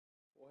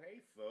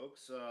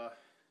folks.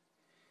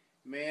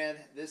 Man,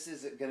 this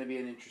is going to be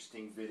an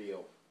interesting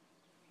video.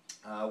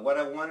 What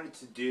I wanted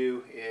to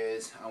do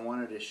is I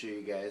wanted to show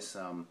you guys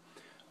some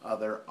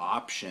other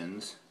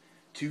options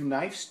to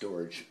knife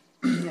storage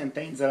and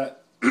things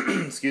that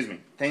excuse me,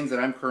 things that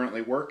I'm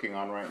currently working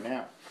on right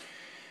now.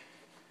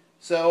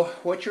 So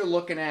what you're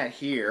looking at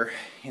here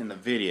in the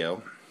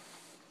video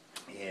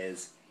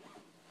is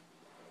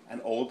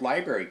an old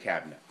library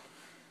cabinet.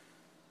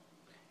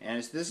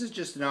 And this is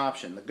just an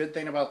option. The good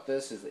thing about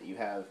this is that you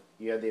have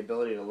the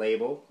ability to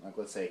label, like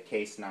let's say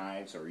case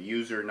knives or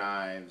user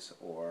knives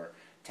or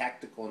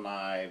tactical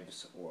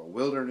knives or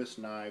wilderness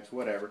knives,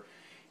 whatever,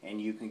 and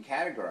you can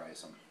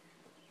categorize them.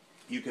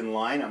 You can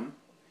line them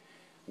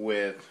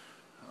with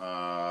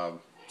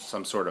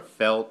some sort of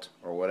felt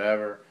or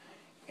whatever,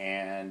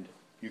 and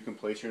you can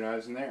place your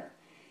knives in there.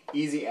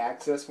 Easy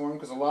access for them,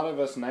 because a lot of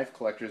us knife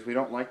collectors, we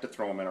don't like to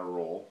throw them in a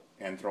roll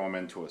and throw them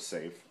into a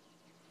safe.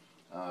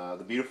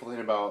 The beautiful thing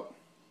about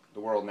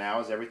the world now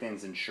is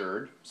everything's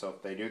insured, so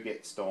if they do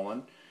get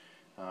stolen,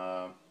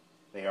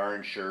 they are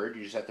insured.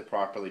 You just have to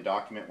properly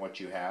document what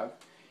you have.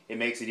 It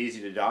makes it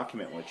easy to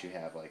document what you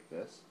have like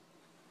this.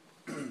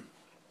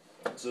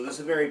 So this is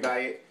a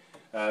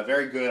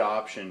very good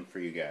option for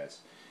you guys.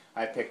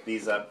 I picked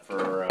these up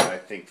for I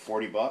think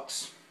 40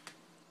 bucks.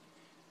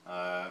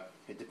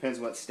 It depends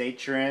what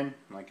state you're in.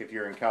 Like if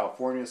you're in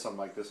California, something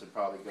like this would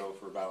probably go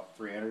for about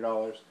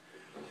 $300.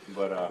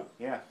 But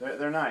yeah,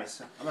 they're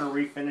nice. I'm going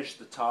to refinish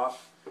the top,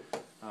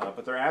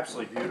 but they're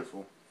absolutely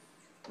beautiful.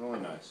 Really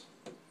nice.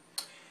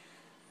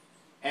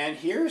 And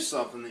here's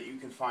something that you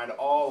can find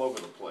all over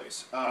the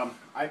place.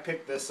 I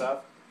picked this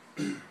up.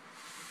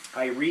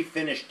 I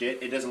refinished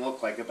it. It doesn't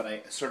look like it, but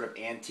I sort of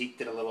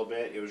antiqued it a little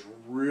bit. It was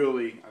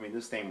really, I mean,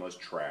 this thing was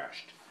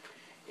trashed.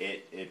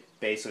 It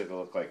basically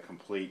looked like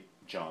complete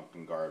junk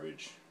and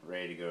garbage,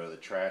 ready to go to the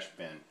trash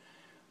bin.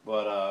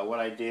 But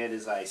what I did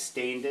is I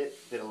stained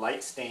it, did a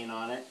light stain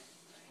on it,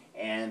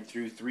 and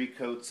threw 3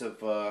 coats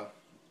of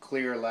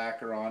clear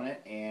lacquer on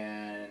it,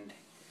 and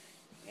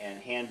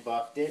hand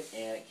buffed it,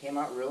 and it came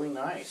out really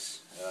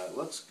nice. It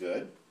looks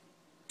good.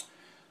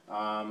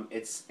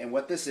 And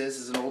what this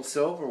is an old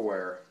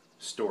silverware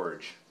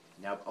storage.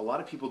 Now, a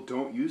lot of people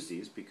don't use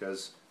these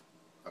because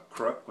a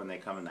crook, when they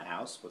come in the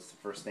house, what's the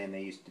first thing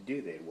they used to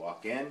do? They'd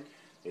walk in,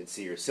 they'd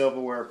see your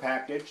silverware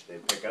package,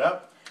 they'd pick it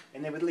up,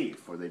 and they would leave,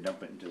 or they'd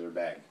dump it into their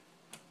bag.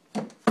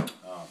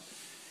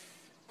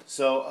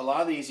 So a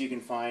lot of these you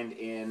can find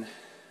in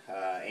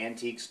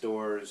antique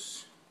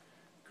stores,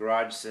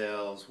 garage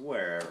sales,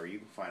 wherever. You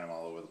can find them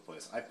all over the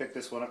place. I picked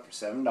this one up for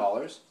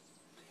 $7,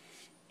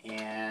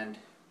 and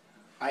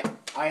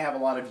I have a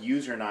lot of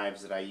user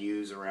knives that I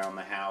use around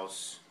the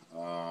house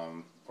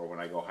or when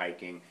I go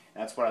hiking.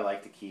 That's what I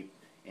like to keep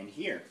in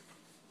here.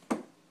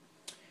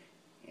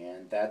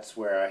 And that's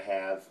where I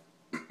have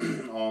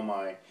all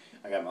my,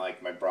 I got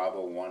my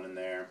Bravo 1 in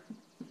there,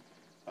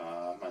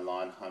 my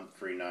Lon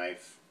Humphrey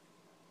knife.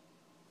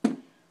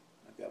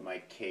 I've got my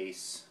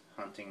Case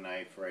hunting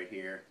knife right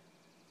here.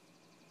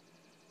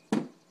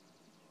 And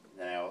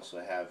then I also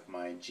have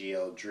my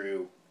GL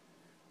Drew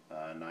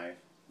knife.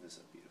 This is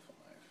a beautiful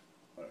knife.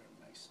 What a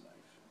nice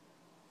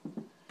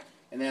knife.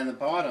 And then the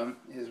bottom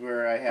is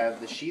where I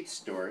have the sheath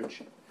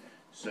storage.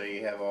 So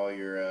you have all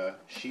your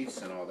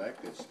sheaths and all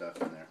that good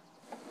stuff in there.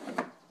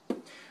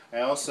 I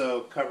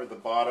also covered the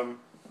bottom,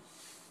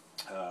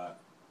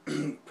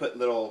 put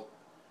little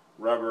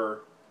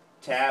rubber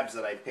tabs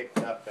that I picked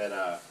up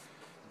at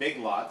Big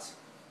Lots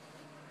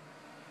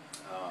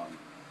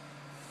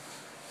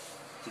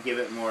to give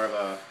it more of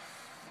a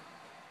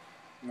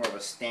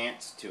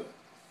stance to it.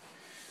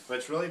 But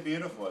it's really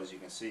beautiful, as you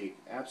can see.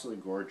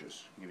 Absolutely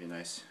gorgeous. I'll give you a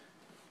nice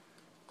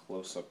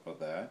close-up of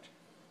that.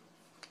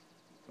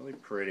 Really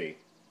pretty.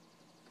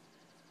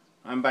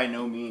 I'm by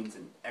no means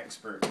an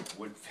expert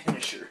wood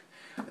finisher.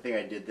 I think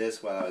I did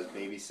this while I was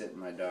babysitting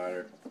my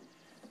daughter.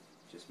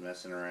 Just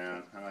messing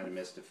around. I might have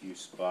missed a few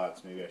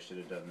spots. Maybe I should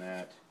have done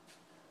that.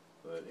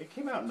 But it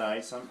came out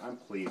nice. I'm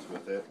pleased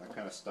with it. I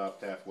kind of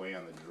stopped halfway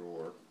on the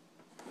drawer.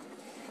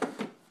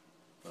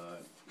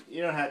 But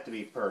you don't have to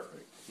be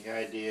perfect. The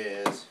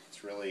idea is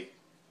it's really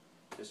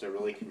just a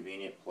really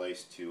convenient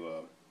place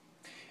to...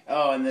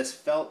 Oh, and this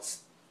felt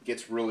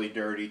gets really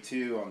dirty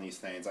too on these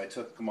things. I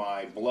took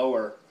my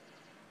blower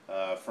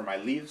for my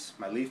leaf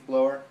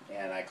blower,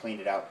 and I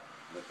cleaned it out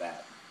with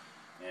that.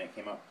 And it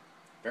came up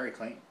very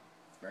clean.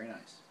 Very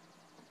nice.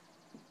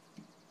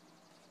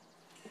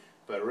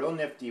 But a real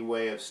nifty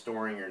way of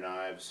storing your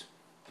knives,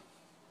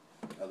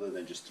 other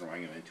than just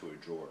throwing them into a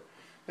drawer.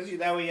 Because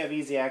that way you have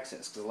easy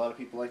access, because a lot of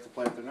people like to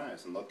play with their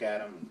knives and look at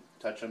them and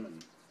touch them,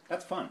 and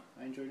that's fun.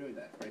 I enjoy doing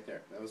that right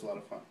there. That was a lot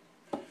of fun.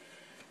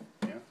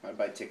 Yeah, I'd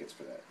buy tickets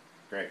for that.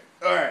 Great.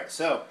 Alright,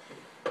 so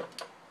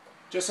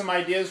just some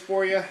ideas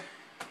for you,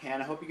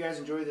 and I hope you guys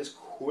enjoy this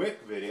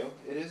quick video.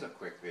 It is a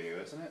quick video,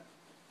 isn't it?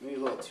 Maybe a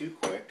little too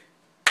quick.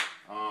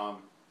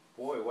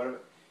 Boy,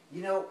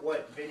 you know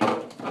what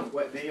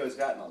video has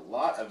gotten a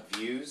lot of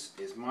views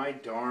is my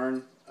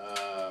darn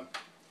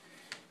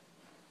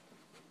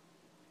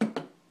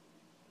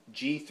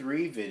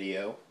G3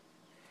 video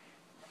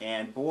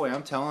And boy,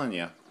 I'm telling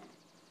you,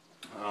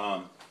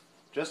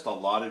 just a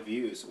lot of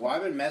views. Well,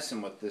 I've been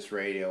messing with this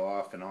radio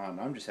off and on.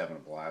 I'm just having a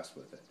blast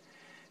with it.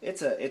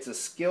 It's a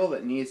skill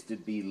that needs to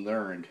be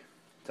learned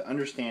to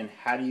understand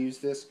how to use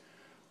this,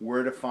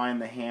 where to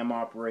find the ham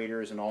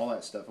operators and all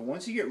that stuff. And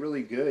once you get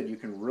really good, you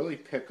can really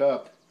pick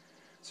up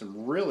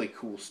some really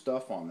cool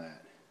stuff on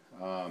that.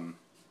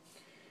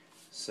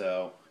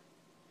 So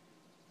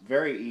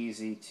very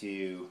easy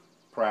to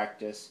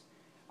practice.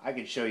 I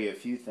could show you a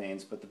few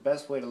things, but the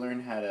best way to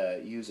learn how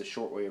to use a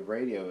shortwave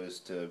radio is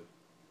to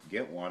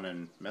get one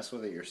and mess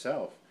with it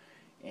yourself.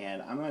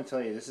 And I'm going to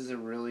tell you, this is a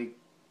really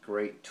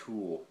great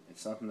tool.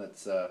 It's something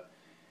that's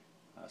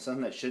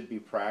something that should be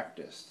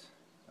practiced,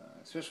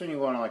 especially when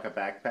you go on like a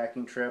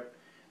backpacking trip.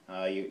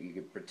 You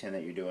could pretend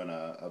that you're doing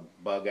a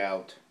bug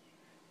out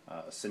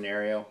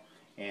scenario,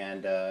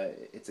 and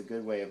it's a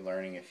good way of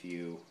learning if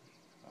you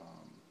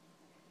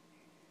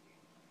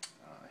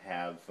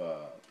have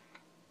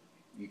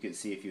you can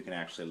see if you can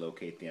actually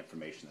locate the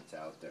information that's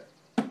out there.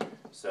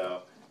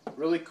 So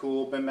really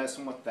cool. Been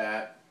messing with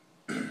that.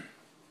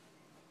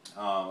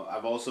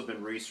 I've also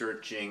been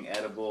researching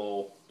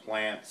edible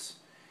plants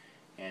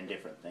and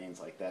different things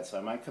like that. So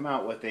I might come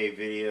out with a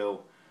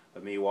video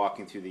of me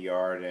walking through the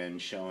yard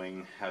and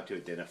showing how to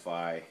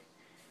identify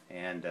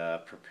and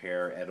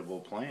prepare edible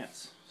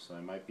plants. So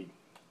I might be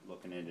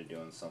looking into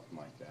doing something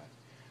like that.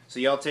 So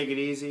y'all take it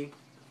easy.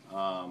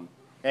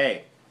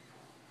 Hey,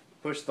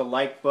 push the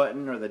like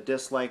button or the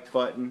dislike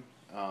button.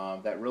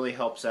 That really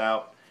helps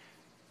out.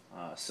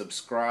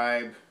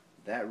 Subscribe.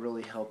 That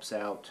really helps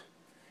out.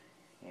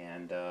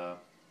 And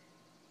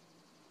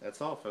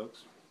that's all,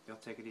 folks. Y'all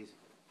take it easy.